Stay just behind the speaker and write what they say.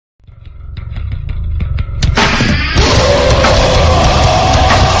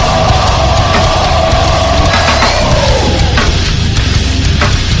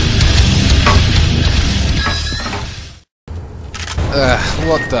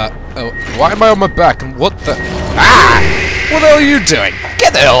the... Oh, why am I on my back? And what the... Ah! What the hell are you doing?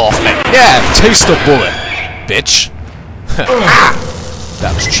 Get the hell off me! Yeah, taste the bullet, bitch. Ah!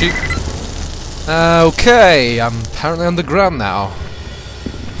 That was cheap. Okay, I'm apparently underground now.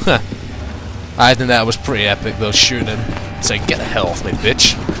 I think that was pretty epic though, shooting him. Saying, get the hell off me,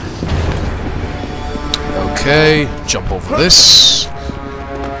 bitch. Okay, jump over this.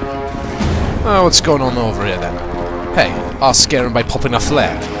 Oh, what's going on over here then? Hey, I'll scare him by popping a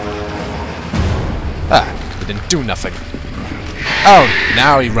flare. Ah, it didn't do nothing. Oh,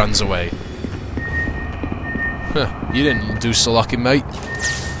 now he runs away. Huh, you didn't do so lucky, mate.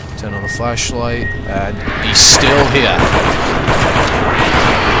 Turn on the flashlight, and he's still here.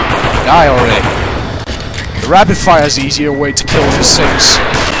 Die already. The rapid fire is the easier way to kill these things.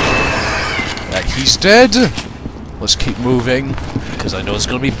 He's dead. Let's keep moving, because I know there's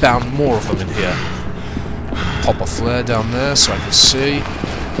going to be bound more of them in here. Pop a flare down there so I can see.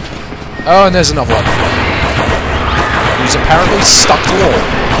 Oh, and there's another one. He's apparently stuck to the wall.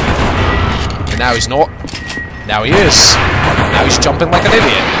 And now he's not. Now he is. Now he's jumping like an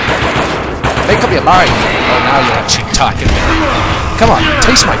idiot. Make up your mind. Oh, now you're actually attacking me. Come on,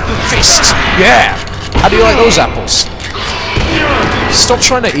 taste my fist. Yeah. How do you like those apples? Stop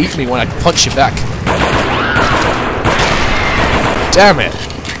trying to eat me when I punch you back. Damn it.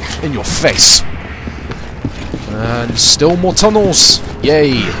 In your face. And still more tunnels.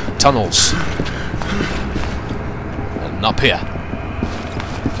 Yay, tunnels. And up here.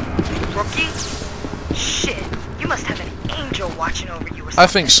 Rookie? Shit, you must have an angel watching over you or something. I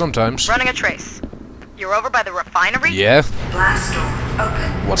think sometimes. Running a trace. You're over by the refinery? Yeah. Blast door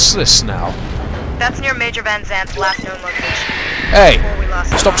open. What's this now? That's near Major Van Zant's last known location. Hey! Before we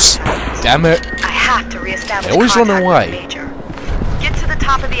lost Stop! contact. Damn it! I have to reestablish They always run contact away. with Major. Get to the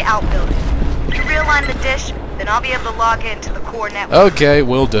top of the outbuilding. You realign the dish, then I'll be able to log into the core network. Okay,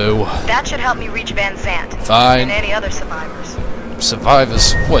 will do. That should help me reach Van Zant. Fine. And any other survivors.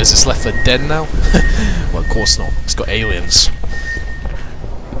 Survivors. What, is this Left 4 Dead now? Well, of course not. It's got aliens.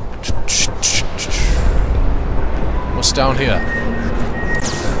 What's down here?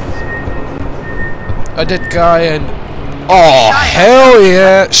 A dead guy and... Oh, hell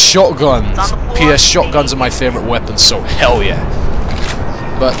yeah! Shotguns! P.S. Shotguns are my favourite weapons, so hell yeah.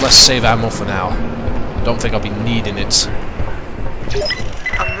 But let's save ammo for now. Don't think I'll be needing it.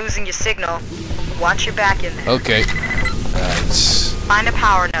 I'm losing your signal. Watch your back in there. Okay. Find a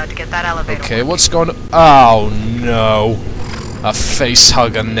power node to get that elevator. Okay, what's going on? Oh no. A face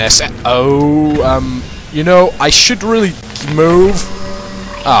hugger nest. Oh, you know, I should really move.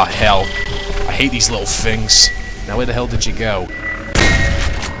 Ah, hell. I hate these little things. Now where the hell did you go?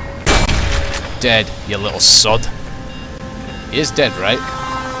 Dead, you little sod. He is dead, right?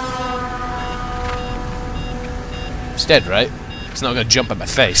 He's dead, right? He's not gonna jump at my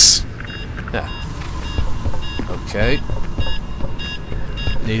face. Yeah. Okay.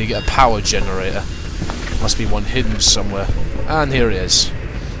 Need to get a power generator. Must be one hidden somewhere. And here it is.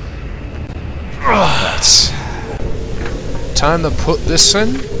 Right. Time to put this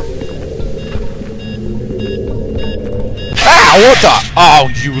in. Ah, what the? Oh,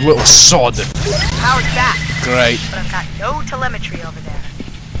 you little sod. Power's back. Great. But I've got no telemetry over there.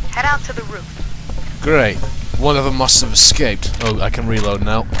 Head out to the roof. Great. One of them must have escaped. Oh, I can reload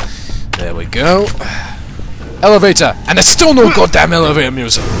now. There we go. Elevator! And there's still no goddamn elevator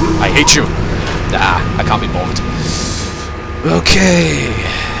music! I hate you! Nah, I can't be bothered. Okay.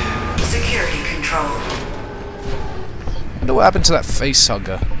 Security control. Wonder what happened to that face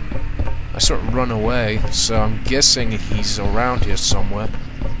hugger? I sort of run away, so I'm guessing he's around here somewhere.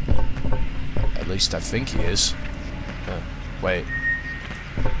 At least I think he is. Wait.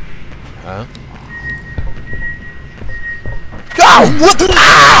 Huh? Oh, what the?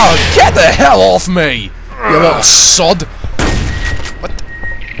 Ow! Get the hell off me! You little sod! What?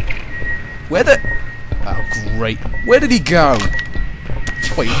 Where the? Oh, great. Where did he go?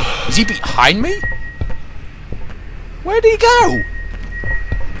 Wait, is he behind me? Where did he go?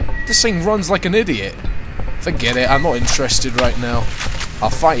 This thing runs like an idiot. Forget it, I'm not interested right now. I'll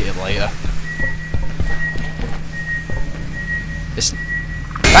fight it later. It's...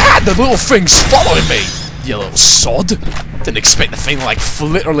 Ah! The little thing's following me! You little sod! Didn't expect the thing to, like,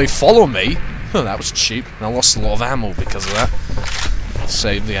 literally follow me. Oh, that was cheap. And I lost a lot of ammo because of that.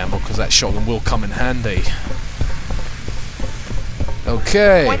 Save the ammo because that shotgun will come in handy.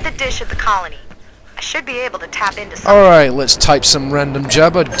 Okay. Point the dish at the colony. I should be able to tap into something. Alright, let's type some random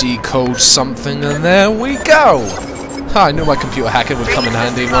jabber, decode something, and there we go! I knew my computer hacking would come in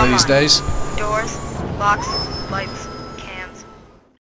handy one of these days. Doors, locks, lights,